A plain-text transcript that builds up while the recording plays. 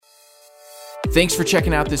Thanks for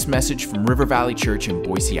checking out this message from River Valley Church in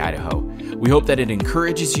Boise, Idaho. We hope that it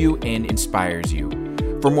encourages you and inspires you.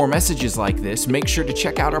 For more messages like this, make sure to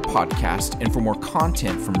check out our podcast, and for more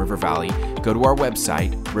content from River Valley, go to our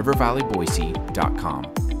website,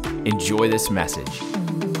 rivervalleyboise.com. Enjoy this message.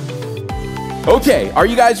 Okay, are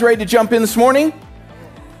you guys ready to jump in this morning?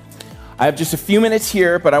 I have just a few minutes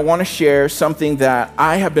here, but I want to share something that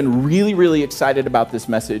I have been really excited about this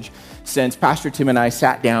message since Pastor Tim and I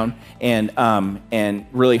sat down and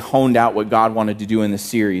really honed out what God wanted to do in this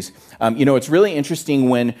series. It's really interesting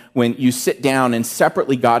when you sit down and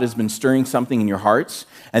separately God has been stirring something in your hearts,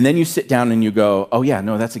 and then you sit down and you go, oh yeah,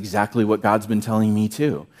 no, that's exactly what God's been telling me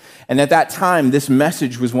too. And at that time, this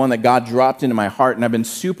message was one that God dropped into my heart, and I've been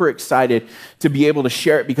super excited to be able to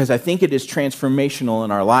share it because I think it is transformational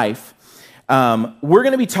in our life. We're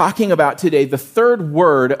going to be talking about today the third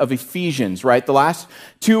word of Ephesians, right? The last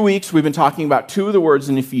 2 weeks, we've been talking about two of the words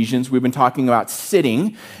in Ephesians. We've been talking about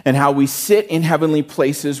sitting and how we sit in heavenly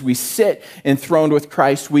places. We sit enthroned with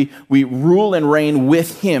Christ. We rule and reign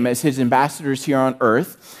with him as his ambassadors here on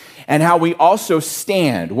earth. And how we also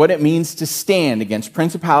stand, what it means to stand against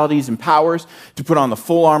principalities and powers, to put on the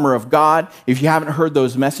full armor of God. If you haven't heard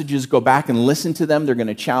those messages, go back and listen to them. They're going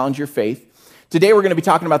to challenge your faith. Today we're going to be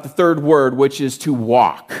talking about the third word, which is to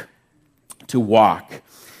walk. To walk.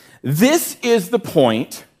 This is the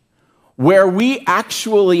point where we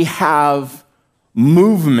actually have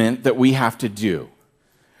movement that we have to do.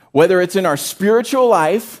 Whether it's in our spiritual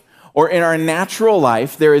life or in our natural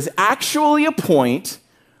life, there is actually a point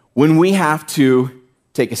when we have to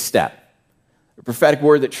take a step. The prophetic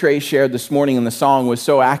word that Trey shared this morning in the song was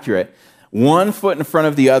so accurate. One foot in front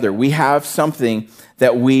of the other. We have something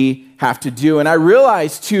that we have to do. And I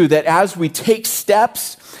realize too that as we take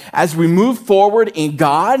steps, as we move forward in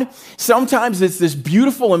God, sometimes it's this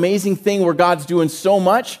beautiful, amazing thing where God's doing so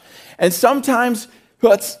much. And sometimes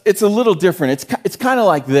it's a little different. It's kind of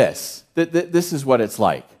like this. This is what it's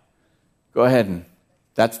like. Go ahead and,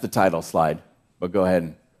 that's the title slide, but go ahead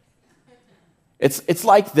and. It's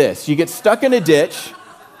like this. You get stuck in a ditch.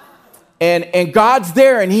 And God's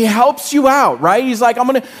there, and he helps you out, right? He's like, I'm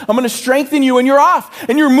gonna strengthen you, and you're off,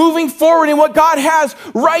 and you're moving forward in what God has,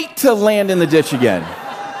 right to land in the ditch again.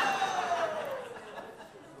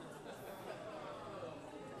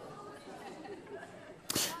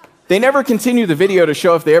 They never continue the video to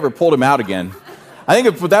show if they ever pulled him out again. I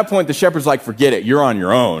think at that point, the shepherd's like, forget it, you're on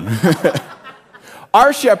your own.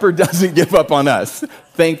 Our shepherd doesn't give up on us.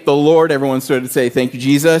 Thank the Lord. Everyone started to say, thank you,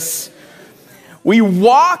 Jesus. We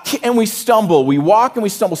walk and we stumble. We walk and we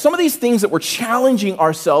stumble. Some of these things that we're challenging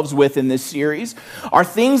ourselves with in this series are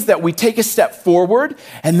things that we take a step forward,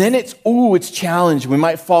 and then it's challenged. We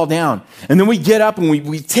might fall down. And then we get up and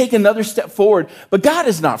we take another step forward. But God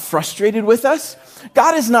is not frustrated with us.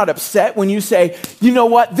 God is not upset when you say, you know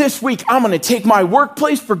what, this week I'm going to take my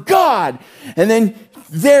workplace for God. And then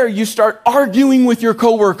there you start arguing with your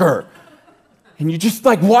coworker. And you're just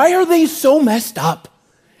like, why are they so messed up?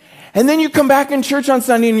 And then you come back in church on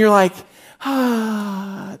Sunday and you're like,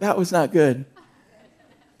 that was not good.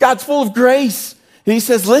 God's full of grace. And he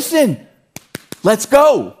says, listen, let's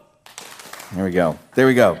go. There we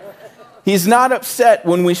go. He's not upset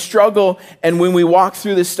when we struggle and when we walk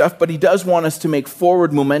through this stuff, but he does want us to make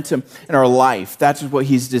forward momentum in our life. That's what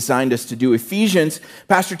he's designed us to do. Ephesians,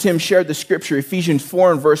 Pastor Tim shared the scripture, Ephesians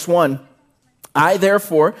 4 and verse 1. I,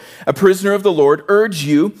 therefore, a prisoner of the Lord, urge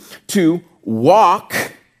you to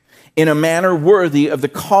walk in a manner worthy of the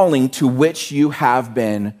calling to which you have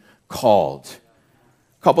been called.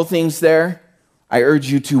 A couple things there. I urge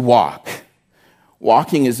you to walk.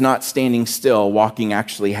 Walking is not standing still. Walking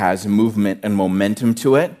actually has movement and momentum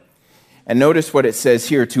to it. And notice what it says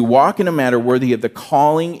here, to walk in a manner worthy of the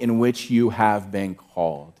calling in which you have been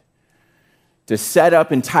called. To set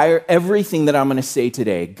up everything that I'm going to say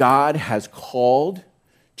today, God has called,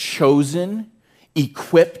 chosen,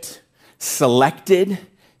 equipped, selected,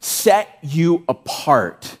 set you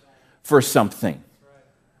apart for something.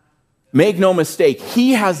 Make no mistake,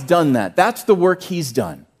 he has done that. That's the work he's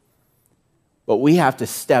done. But we have to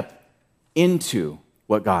step into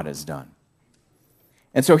what God has done.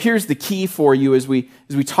 And so here's the key for you as we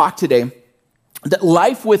talk today, that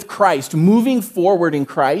life with Christ, moving forward in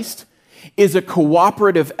Christ, is a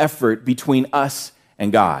cooperative effort between us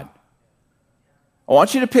and God. I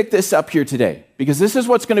want you to pick this up here today, because this is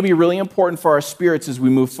what's going to be really important for our spirits as we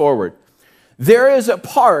move forward. There is a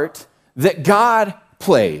part that God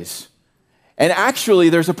plays, and actually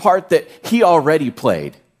there's a part that he already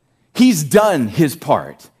played. He's done his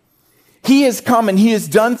part. He has come and he has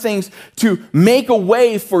done things to make a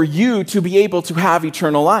way for you to be able to have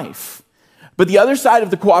eternal life. But the other side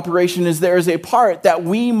of the cooperation is there is a part that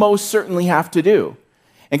we most certainly have to do.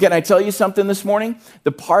 And can I tell you something this morning?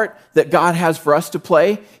 The part that God has for us to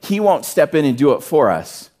play, he won't step in and do it for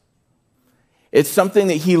us. It's something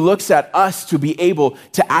that he looks at us to be able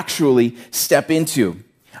to actually step into.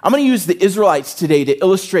 I'm going to use the Israelites today to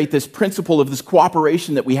illustrate this principle of this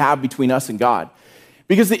cooperation that we have between us and God.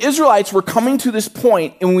 Because the Israelites were coming to this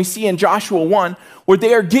point, and we see in Joshua 1, where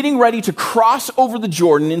they are getting ready to cross over the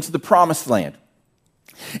Jordan into the promised land.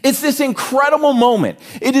 It's this incredible moment.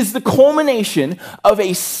 It is the culmination of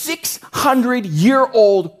a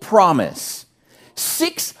 600-year-old promise.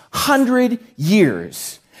 600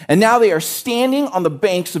 years. And now they are standing on the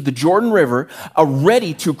banks of the Jordan River,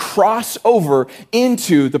 ready to cross over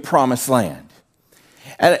into the promised land.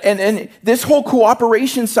 And this whole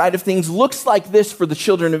cooperation side of things looks like this for the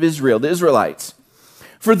children of Israel, the Israelites.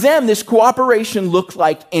 For them, this cooperation looked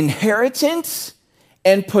like inheritance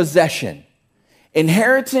and possession.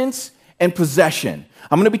 Inheritance and possession.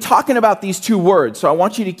 I'm going to be talking about these two words, so I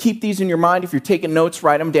want you to keep these in your mind. If you're taking notes,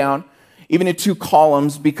 write them down, even in 2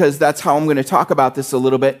 columns, because that's how I'm going to talk about this a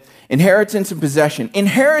little bit. Inheritance and possession.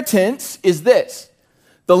 Inheritance is this.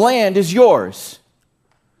 The land is yours.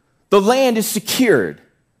 The land is secured.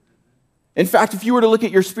 In fact, if you were to look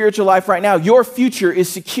at your spiritual life right now, your future is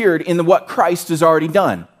secured in what Christ has already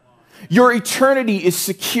done. Your eternity is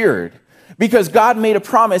secured. Because God made a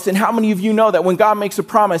promise, and how many of you know that when God makes a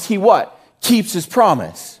promise, he what? Keeps his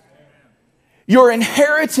promise. Your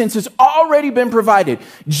inheritance has already been provided.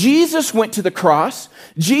 Jesus went to the cross.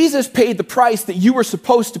 Jesus paid the price that you were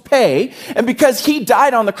supposed to pay. And because he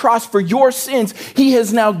died on the cross for your sins, he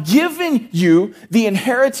has now given you the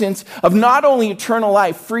inheritance of not only eternal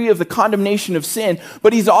life free of the condemnation of sin,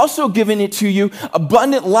 but he's also given it to you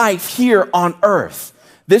abundant life here on earth.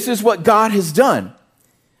 This is what God has done.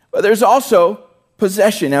 But there's also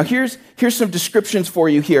possession. Now, here's some descriptions for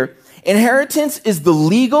you here. Inheritance is the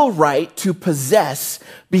legal right to possess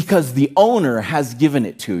because the owner has given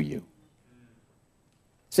it to you.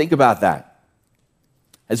 Think about that.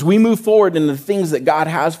 As we move forward in the things that God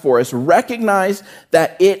has for us, recognize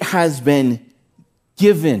that it has been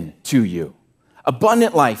given to you.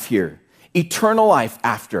 Abundant life here, eternal life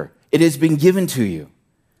after. It has been given to you.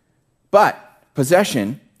 But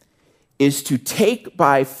possession is to take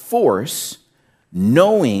by force,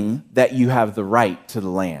 knowing that you have the right to the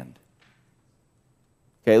land.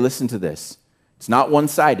 Okay, listen to this. It's not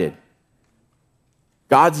one-sided.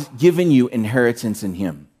 God's given you inheritance in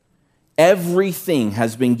him. Everything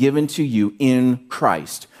has been given to you in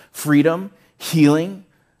Christ. Freedom, healing,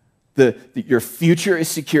 your future is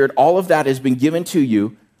secured. All of that has been given to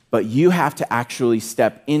you, but you have to actually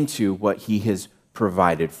step into what he has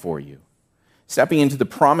provided for you. Stepping into the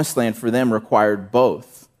promised land for them required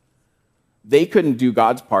both. They couldn't do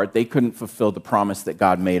God's part. They couldn't fulfill the promise that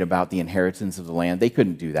God made about the inheritance of the land. They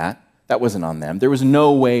couldn't do that. That wasn't on them. There was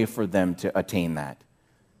no way for them to attain that.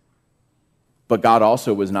 But God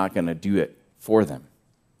also was not going to do it for them.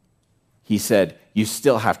 He said, you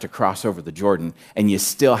still have to cross over the Jordan, and you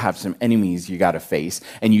still have some enemies you got to face,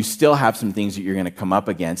 and you still have some things that you're going to come up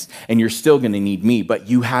against, and you're still going to need me, but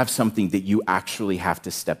you have something that you actually have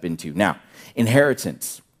to step into. Now,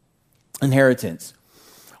 inheritance.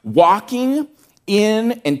 Walking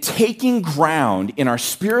in and taking ground in our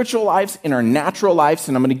spiritual lives, in our natural lives,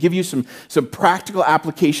 and I'm going to give you some practical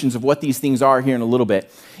applications of what these things are here in a little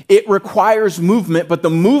bit. It requires movement, but the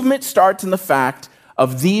movement starts in the fact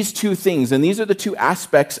of these two things, and these are the two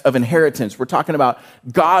aspects of inheritance. We're talking about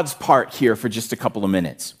God's part here for just a couple of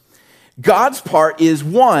minutes. God's part is,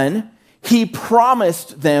 one, he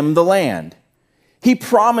promised them the land. He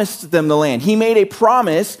promised them the land. He made a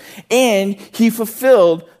promise, and he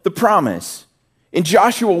fulfilled the promise. In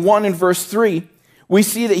Joshua 1 and verse 3, we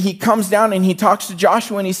see that he comes down and he talks to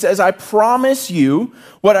Joshua and he says, I promise you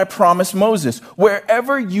what I promised Moses.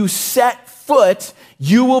 Wherever you set foot,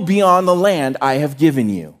 you will be on the land I have given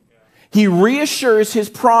you. He reassures his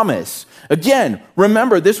promise. Again,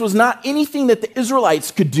 remember, this was not anything that the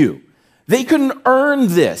Israelites could do. They couldn't earn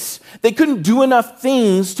this. They couldn't do enough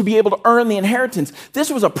things to be able to earn the inheritance. This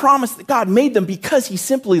was a promise that God made them because he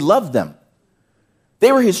simply loved them.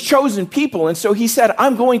 They were his chosen people, and so he said,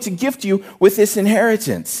 I'm going to gift you with this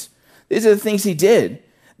inheritance. These are the things he did.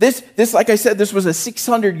 This, like I said, this was a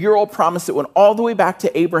 600-year-old promise that went all the way back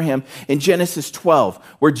to Abraham in Genesis 12,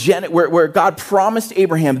 where God promised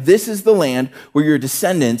Abraham, this is the land where your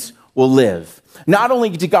descendants will live. Not only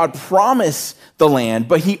did God promise the land,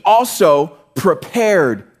 but he also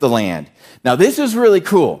prepared the land. Now, this is really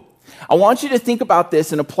cool. I want you to think about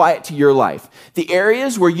this and apply it to your life. The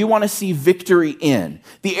areas where you want to see victory in,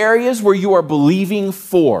 the areas where you are believing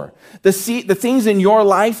for, the things in your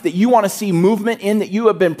life that you want to see movement in, that you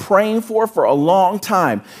have been praying for a long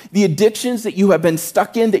time, the addictions that you have been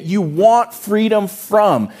stuck in that you want freedom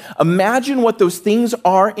from. Imagine what those things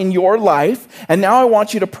are in your life, and now I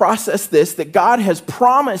want you to process this, that God has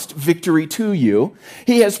promised victory to you.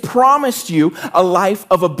 He has promised you a life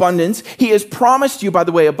of abundance. He has promised you, by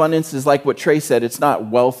the way, abundance is like what Trey said, it's not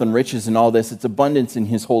wealth and riches and all this, it's abundance in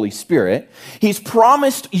His Holy Spirit. He's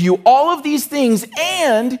promised you all of these things,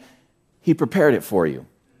 and He prepared it for you.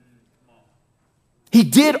 He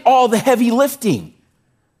did all the heavy lifting.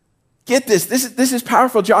 Get this. This is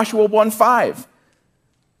powerful. Joshua 1:5.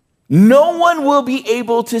 No one will be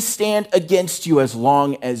able to stand against you as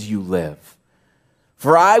long as you live.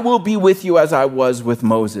 For I will be with you as I was with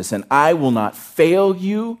Moses, and I will not fail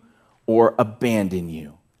you or abandon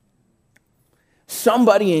you.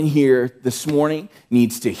 Somebody in here this morning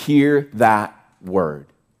needs to hear that word.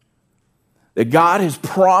 That God has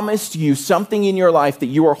promised you something in your life that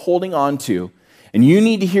you are holding on to. And you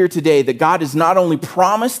need to hear today that God has not only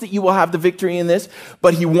promised that you will have the victory in this,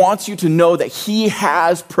 but He wants you to know that He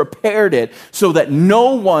has prepared it so that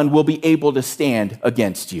no one will be able to stand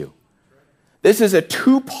against you. This is a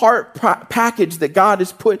two-part package that God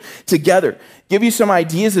has put together. Give you some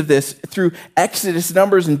ideas of this through Exodus,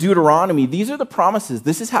 Numbers, and Deuteronomy. These are the promises.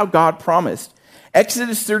 This is how God promised.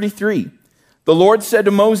 Exodus 33. The Lord said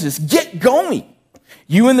to Moses, "Get going.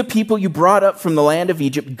 You and the people you brought up from the land of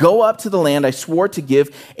Egypt, go up to the land I swore to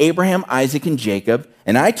give Abraham, Isaac, and Jacob.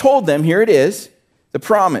 And I told them," here it is, the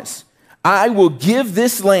promise, "I will give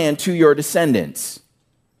this land to your descendants."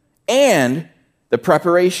 And the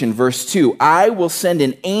preparation, verse 2, "I will send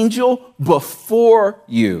an angel before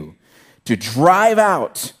you to drive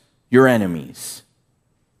out your enemies."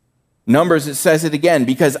 Numbers, it says it again,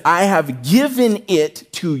 "because I have given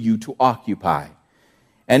it to you to occupy."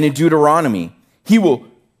 And in Deuteronomy, He will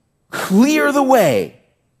clear the way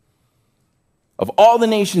of all the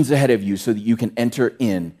nations ahead of you so that you can enter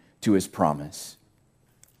into His promise.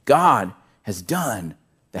 God has done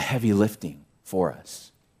the heavy lifting for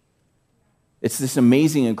us. It's this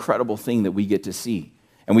amazing, incredible thing that we get to see,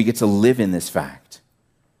 and we get to live in this fact.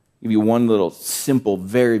 I'll give you one little simple,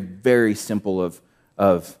 very, very simple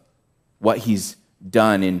of what He's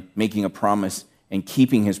done in making a promise and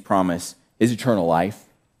keeping His promise is eternal life.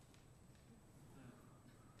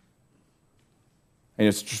 And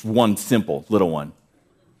it's just one simple little one.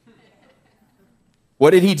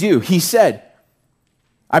 What did He do? He said,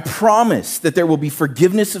 "I promise that there will be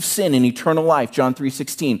forgiveness of sin and eternal life," John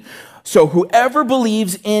 3:16. "So whoever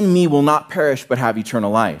believes in me will not perish but have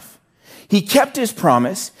eternal life." He kept His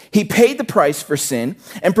promise. He paid the price for sin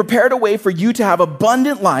and prepared a way for you to have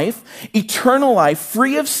abundant life, eternal life,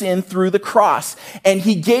 free of sin through the cross. And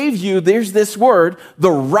He gave you, there's this word, the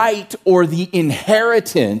right or the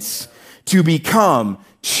inheritance to become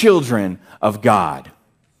children of God.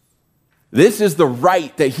 This is the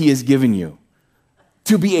right that He has given you,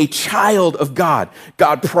 to be a child of God.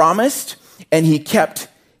 God promised, and He kept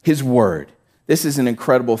His word. This is an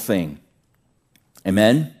incredible thing.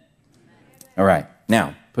 Amen? All right,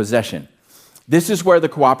 now, possession. This is where the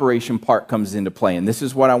cooperation part comes into play, and this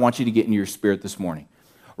is what I want you to get into your spirit this morning.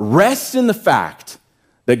 Rest in the fact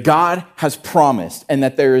that God has promised and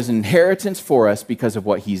that there is inheritance for us because of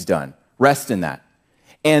what He's done. Rest in that.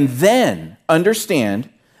 And then understand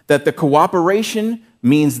that the cooperation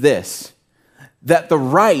means this, that the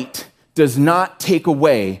right does not take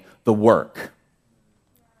away the work.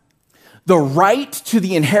 The right to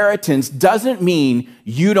the inheritance doesn't mean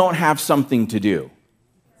you don't have something to do.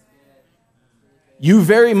 You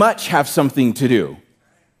very much have something to do.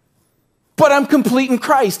 But I'm complete in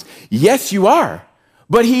Christ. Yes, you are.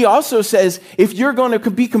 But He also says, if you're going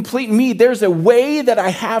to be complete in me, there's a way that I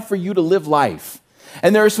have for you to live life.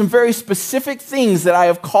 And there are some very specific things that I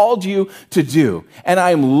have called you to do. And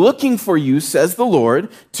I am looking for you, says the Lord,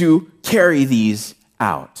 to carry these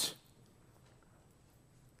out.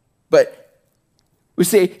 But we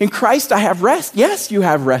say, in Christ I have rest. Yes, you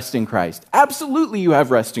have rest in Christ. Absolutely you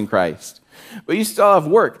have rest in Christ. But you still have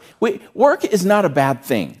work. Work is not a bad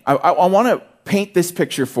thing. I want to paint this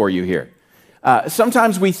picture for you here.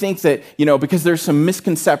 Sometimes we think that, because there's some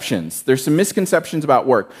misconceptions. There's some misconceptions about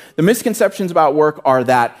work. The misconceptions about work are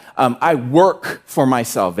that I work for my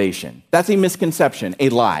salvation. That's a misconception, a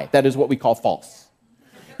lie. That is what we call false.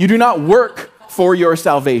 You do not work for your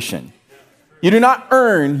salvation. You do not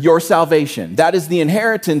earn your salvation. That is the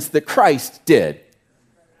inheritance that Christ did.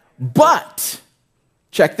 But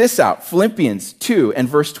Check this out, Philippians 2 and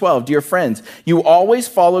verse 12. Dear friends, you always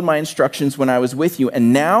followed my instructions when I was with you,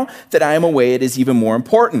 and now that I am away, it is even more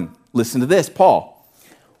important. Listen to this, Paul.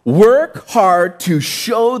 Work hard to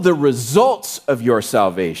show the results of your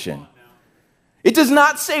salvation. It does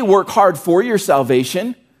not say work hard for your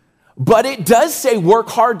salvation, but it does say work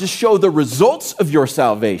hard to show the results of your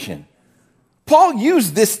salvation. Paul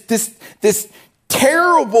used this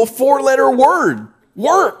terrible four-letter word,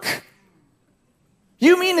 work.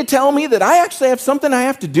 You mean to tell me that I actually have something I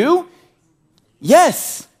have to do?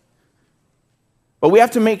 Yes. But we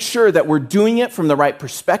have to make sure that we're doing it from the right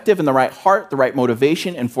perspective and the right heart, the right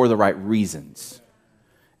motivation, and for the right reasons.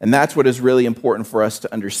 And that's what is really important for us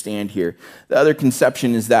to understand here. The other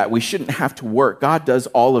conception is that we shouldn't have to work. God does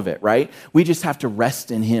all of it, right? We just have to rest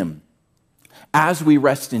in Him. As we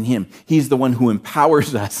rest in Him, He's the one who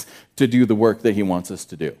empowers us to do the work that He wants us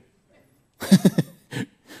to do.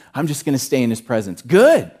 I'm just going to stay in His presence.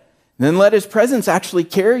 Good. Then let His presence actually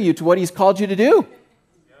carry you to what He's called you to do.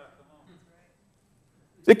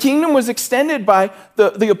 The kingdom was extended by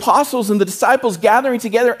the apostles and the disciples gathering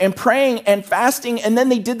together and praying and fasting, and then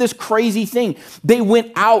they did this crazy thing. They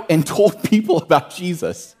went out and told people about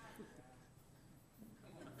Jesus.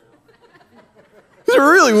 It's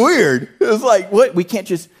really weird. It was like, what? We can't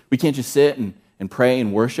just sit and pray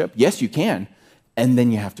and worship. Yes, you can. And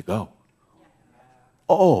then you have to go.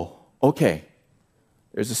 Oh, okay.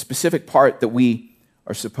 There's a specific part that we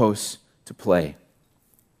are supposed to play.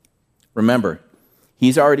 Remember,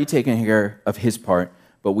 He's already taken care of His part,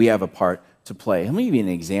 but we have a part to play. Let me give you an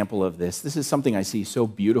example of this. This is something I see so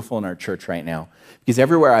beautiful in our church right now, because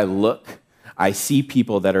everywhere I look, I see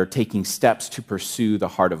people that are taking steps to pursue the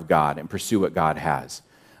heart of God and pursue what God has.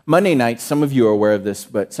 Monday nights, some of you are aware of this,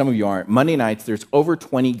 but some of you aren't. Monday nights, there's over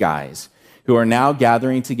 20 guys who are now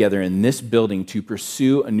gathering together in this building to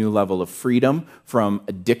pursue a new level of freedom from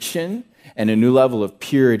addiction and a new level of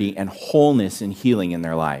purity and wholeness and healing in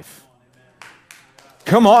their life.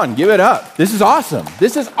 Come on, give it up. This is awesome.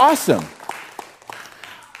 This is awesome.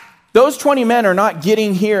 Those 20 men are not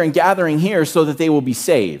getting here and gathering here so that they will be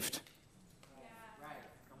saved.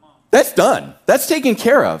 That's done. That's taken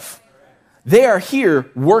care of. They are here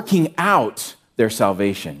working out their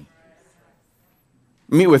salvation.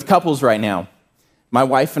 I meet with couples right now. My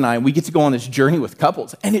wife and I, we get to go on this journey with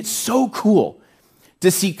couples, and it's so cool to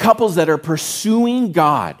see couples that are pursuing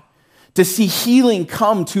God, to see healing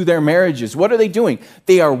come to their marriages. What are they doing?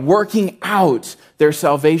 They are working out their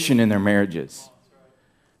salvation in their marriages.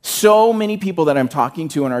 So many people that I'm talking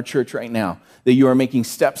to in our church right now, that you are making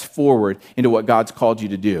steps forward into what God's called you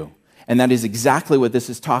to do. And that is exactly what this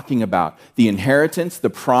is talking about. The inheritance, the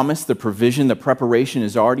promise, the provision, the preparation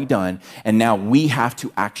is already done. And now we have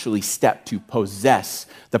to actually step to possess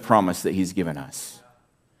the promise that He's given us.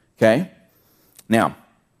 Okay? Now,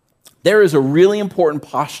 there is a really important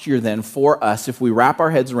posture then for us if we wrap our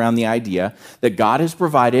heads around the idea that God has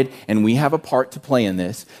provided and we have a part to play in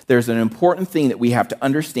this. There's an important thing that we have to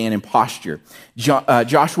understand in posture.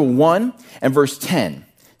 Joshua 1 and verse 10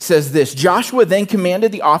 says this, Joshua then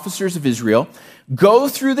commanded the officers of Israel, go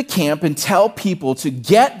through the camp and tell people to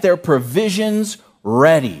get their provisions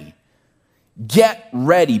ready. Get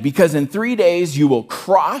ready, because in 3 days you will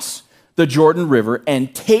cross the Jordan River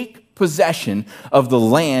and take possession of the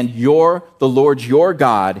land the Lord your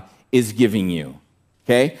God is giving you.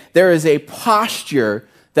 Okay? There is a posture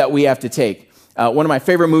that we have to take. One of my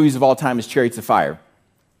favorite movies of all time is Chariots of Fire.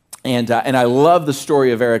 And I love the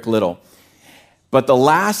story of Eric Liddell. But the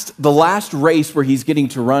last race where he's getting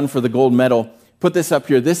to run for the gold medal, put this up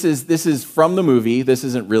here. This is from the movie. This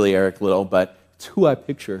isn't really Eric Liddell, but it's who I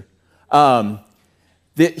picture.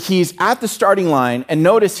 He's at the starting line, and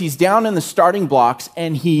notice he's down in the starting blocks,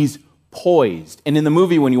 and he's poised. And in the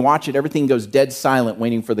movie, when you watch it, everything goes dead silent,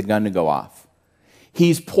 waiting for the gun to go off.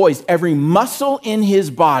 He's poised. Every muscle in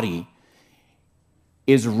his body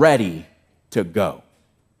is ready to go.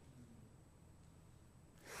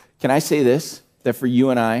 Can I say this? That for you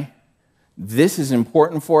and I, this is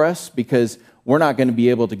important for us because we're not going to be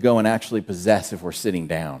able to go and actually possess if we're sitting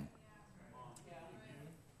down.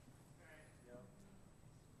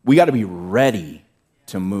 We got to be ready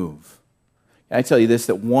to move. Can I tell you this,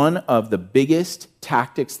 that one of the biggest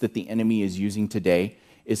tactics that the enemy is using today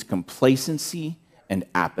is complacency and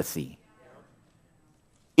apathy.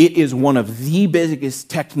 It is one of the biggest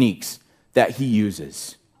techniques that he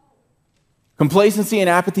uses. Complacency and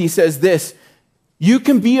apathy says this, you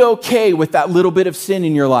can be okay with that little bit of sin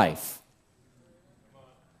in your life.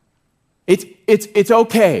 It's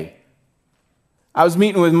okay. I was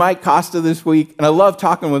meeting with Mike Costa this week, and I love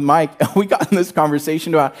talking with Mike. We got in this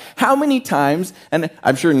conversation about how many times, and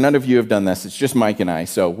I'm sure none of you have done this, it's just Mike and I,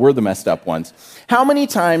 so we're the messed up ones. How many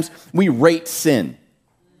times we rate sin?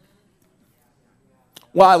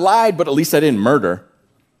 Well, I lied, but at least I didn't murder.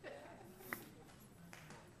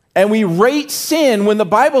 And we rate sin when the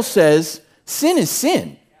Bible says sin is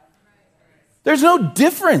sin. There's no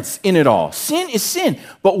difference in it all. Sin is sin.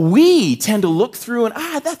 But we tend to look through and,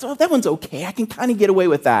 that one's okay. I can kind of get away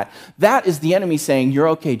with that. That is the enemy saying, you're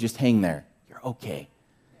okay, just hang there. You're okay.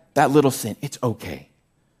 That little sin, it's okay.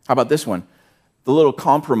 How about this one? The little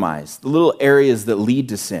compromise, the little areas that lead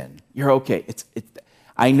to sin. You're okay.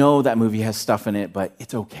 I know that movie has stuff in it, but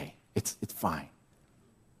it's okay. It's fine.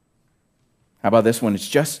 How about this one? It's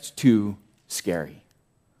just too scary.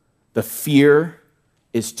 The fear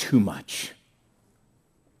is too much.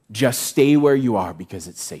 Just stay where you are because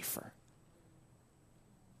it's safer.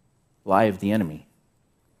 Lie of the enemy.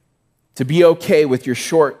 To be okay with your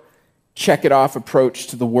short, check-it-off approach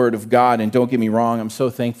to the Word of God, and don't get me wrong, I'm so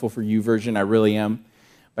thankful for YouVersion, I really am.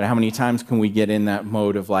 But how many times can we get in that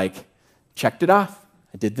mode of like, checked it off,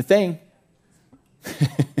 I did the thing,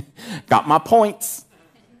 got my points,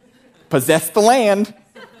 possessed the land.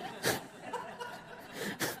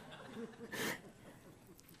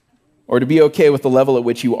 Or to be okay with the level at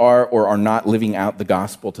which you are or are not living out the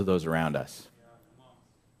gospel to those around us.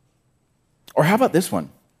 Or how about this one?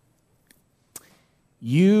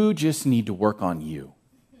 You just need to work on you.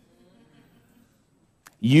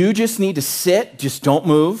 You just need to sit, just don't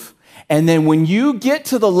move. And then when you get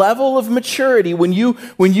to the level of maturity, when you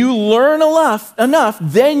learn enough,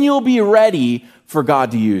 then you'll be ready for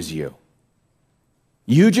God to use you.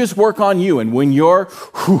 You just work on you, and when you're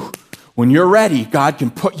ready, God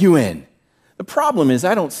can put you in. The problem is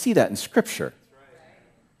I don't see that in Scripture.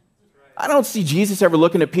 I don't see Jesus ever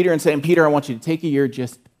looking at Peter and saying, Peter, I want you to take a year,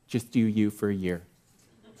 just do you for a year.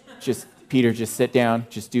 Peter, just sit down,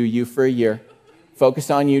 just do you for a year.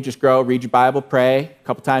 Focus on you, just grow, read your Bible, pray a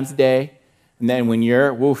couple times a day, and then when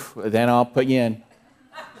you're, then I'll put you in.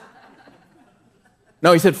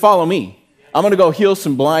 No, he said, follow me. I'm going to go heal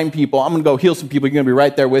some blind people. I'm going to go heal some people. You're going to be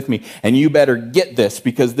right there with me. And you better get this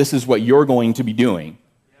because this is what you're going to be doing.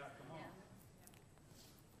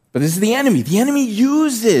 But this is the enemy. The enemy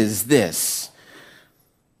uses this.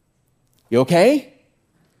 You okay?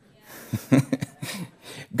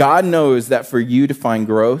 God knows that for you to find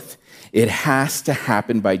growth, it has to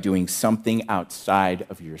happen by doing something outside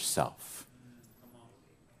of yourself.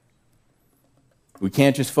 We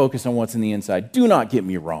can't just focus on what's in the inside. Do not get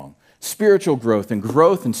me wrong. Spiritual growth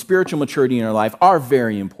and spiritual maturity in our life are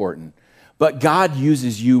very important. But God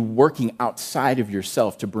uses you working outside of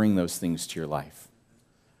yourself to bring those things to your life.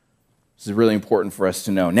 This is really important for us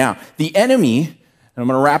to know. Now, the enemy, and I'm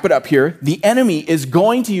going to wrap it up here, the enemy is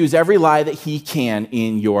going to use every lie that he can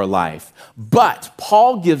in your life. But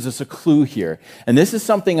Paul gives us a clue here, and this is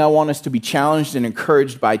something I want us to be challenged and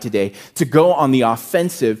encouraged by today, to go on the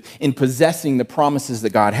offensive in possessing the promises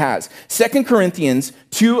that God has. 2 Corinthians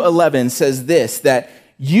 2:11 says this, that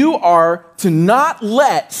you are to not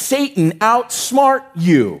let Satan outsmart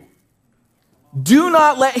you. Do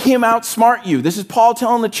not let him outsmart you. This is Paul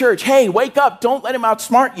telling the church, hey, wake up, don't let him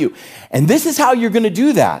outsmart you. And this is how you're going to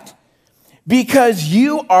do that. Because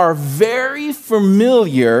you are very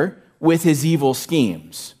familiar with his evil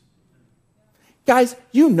schemes. Guys,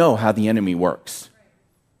 you know how the enemy works.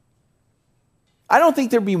 I don't think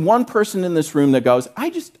there'd be one person in this room that goes,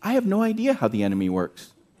 I have no idea how the enemy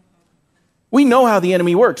works. We know how the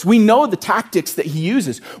enemy works. We know the tactics that he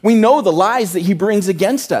uses. We know the lies that he brings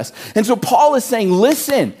against us. And so Paul is saying,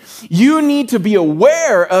 listen, you need to be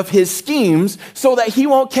aware of his schemes so that he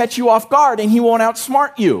won't catch you off guard and he won't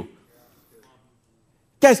outsmart you.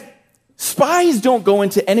 Guys, spies don't go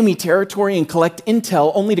into enemy territory and collect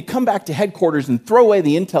intel only to come back to headquarters and throw away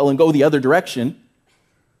the intel and go the other direction.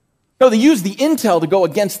 No, they use the intel to go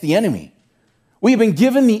against the enemy. We have been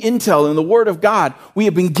given the intel in the Word of God. We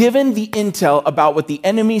have been given the intel about what the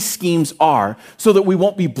enemy's schemes are so that we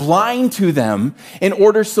won't be blind to them, in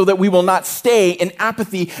order so that we will not stay in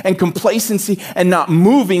apathy and complacency and not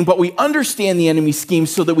moving, but we understand the enemy's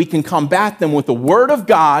schemes so that we can combat them with the Word of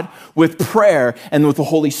God, with prayer, and with the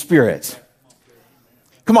Holy Spirit.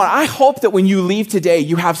 Come on, I hope that when you leave today,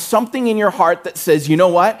 you have something in your heart that says, you know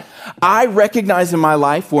what? I recognize in my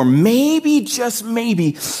life where maybe, just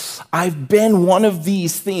maybe, I've been one of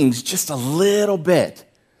these things just a little bit.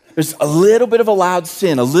 There's a little bit of a loud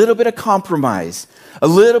sin, a little bit of compromise, a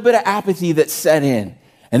little bit of apathy that set in.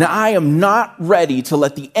 And I am not ready to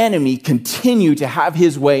let the enemy continue to have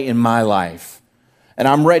his way in my life. And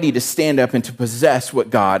I'm ready to stand up and to possess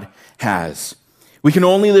what God has. We can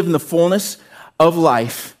only live in the fullness of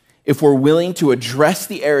life if we're willing to address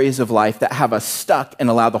the areas of life that have us stuck and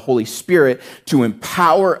allow the Holy Spirit to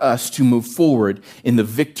empower us to move forward in the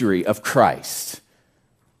victory of Christ.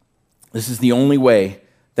 This is the only way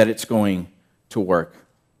that it's going to work.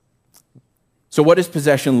 So what does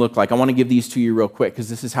possession look like? I want to give these to you real quick because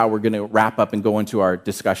this is how we're going to wrap up and go into our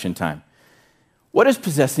discussion time. What does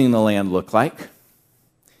possessing the land look like?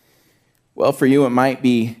 Well, for you, it might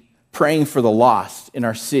be praying for the lost in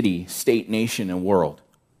our city, state, nation, and world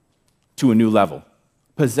to a new level.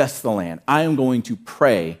 Possess the land. I am going to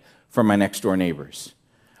pray for my next door neighbors.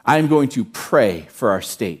 I am going to pray for our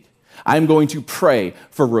state. I am going to pray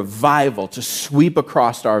for revival to sweep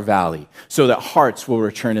across our valley so that hearts will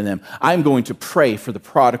return to them. I'm going to pray for the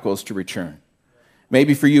prodigals to return.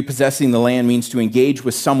 Maybe for you, possessing the land means to engage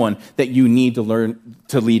with someone that you need to learn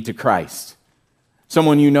to lead to Christ.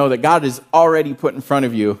 Someone you know that God has already put in front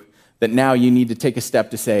of you that now you need to take a step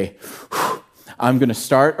to say, I'm going to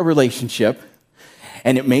start a relationship,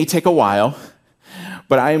 and it may take a while,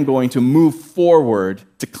 but I am going to move forward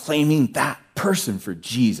to claiming that person for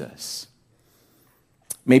Jesus.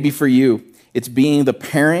 Maybe for you, it's being the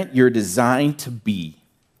parent you're designed to be.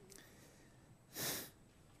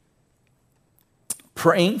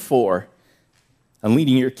 Praying for and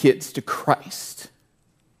leading your kids to Christ.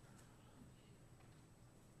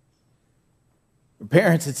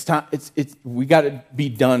 Parents, it's time. We got to be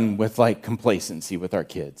done with like complacency with our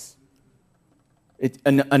kids.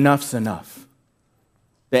 Enough's enough.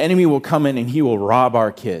 The enemy will come in and he will rob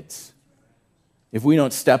our kids if we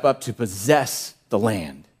don't step up to possess the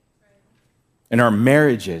land. In our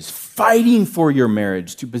marriages, fighting for your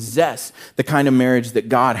marriage to possess the kind of marriage that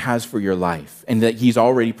God has for your life and that He's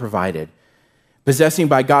already provided. Possessing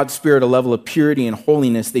by God's Spirit a level of purity and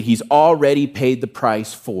holiness that He's already paid the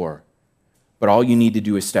price for. But all you need to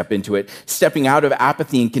do is step into it, stepping out of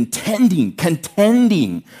apathy and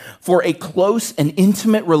contending for a close and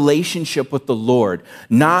intimate relationship with the Lord,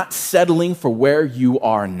 not settling for where you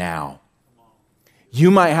are now.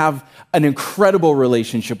 You might have an incredible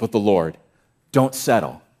relationship with the Lord. Don't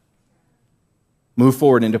settle. Move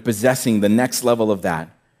forward into possessing the next level of that.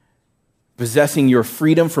 Possessing your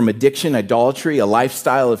freedom from addiction, idolatry, a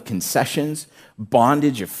lifestyle of concessions,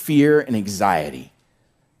 bondage of fear and anxiety.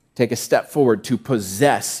 Take a step forward to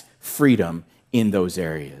possess freedom in those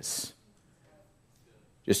areas.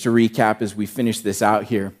 Just to recap as we finish this out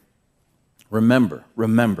here, remember,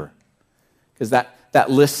 because that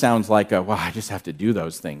list sounds like, well, I just have to do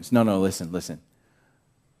those things. No, listen.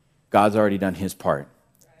 God's already done His part.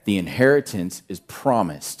 The inheritance is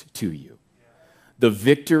promised to you. The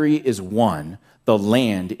victory is won. The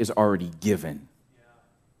land is already given.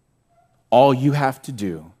 All you have to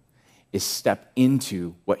do is step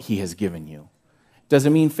into what He has given you. Does it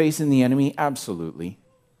mean facing the enemy? Absolutely.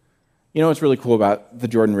 You know what's really cool about the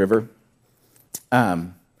Jordan River?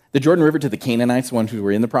 The Jordan River to the Canaanites, the ones who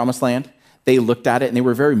were in the Promised Land, they looked at it and they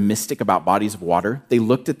were very mystic about bodies of water. They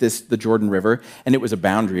looked at the Jordan River, and it was a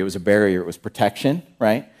boundary, it was a barrier, it was protection,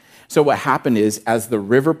 right? So what happened is, as the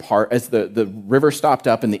river stopped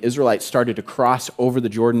up and the Israelites started to cross over the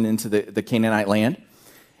Jordan into the Canaanite land,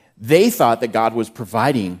 they thought that God was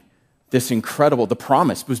providing this incredible, the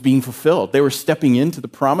promise was being fulfilled. They were stepping into the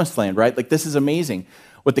Promised Land, right? Like, this is amazing.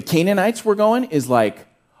 What the Canaanites were going is like,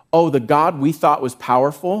 oh, the God we thought was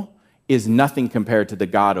powerful is nothing compared to the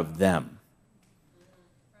God of them.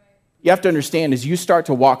 You have to understand, as you start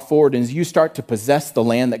to walk forward and as you start to possess the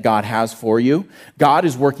land that God has for you, God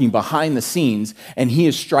is working behind the scenes and He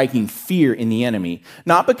is striking fear in the enemy.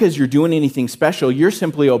 Not because you're doing anything special, you're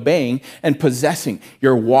simply obeying and possessing.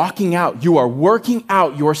 You're walking out, you are working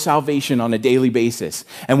out your salvation on a daily basis.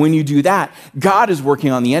 And when you do that, God is working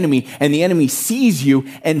on the enemy, and the enemy sees you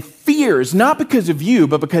and fears, not because of you,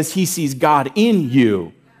 but because he sees God in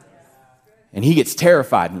you. And he gets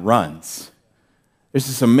terrified and runs. There's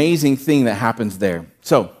this amazing thing that happens there.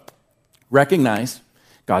 So, recognize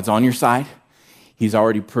God's on your side. He's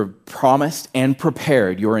already promised and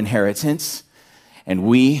prepared your inheritance, and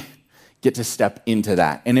we get to step into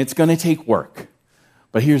that. And it's going to take work.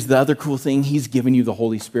 But here's the other cool thing. He's given you the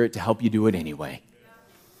Holy Spirit to help you do it anyway.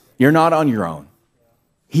 You're not on your own.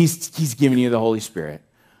 He's given you the Holy Spirit.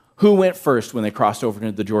 Who went first when they crossed over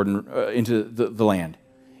into the Jordan, into the land?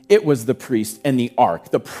 It was the priest and the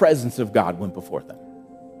ark. The presence of God went before them.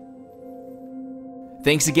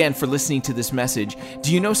 Thanks again for listening to this message.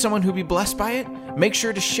 Do you know someone who'd be blessed by it? Make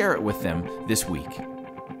sure to share it with them this week.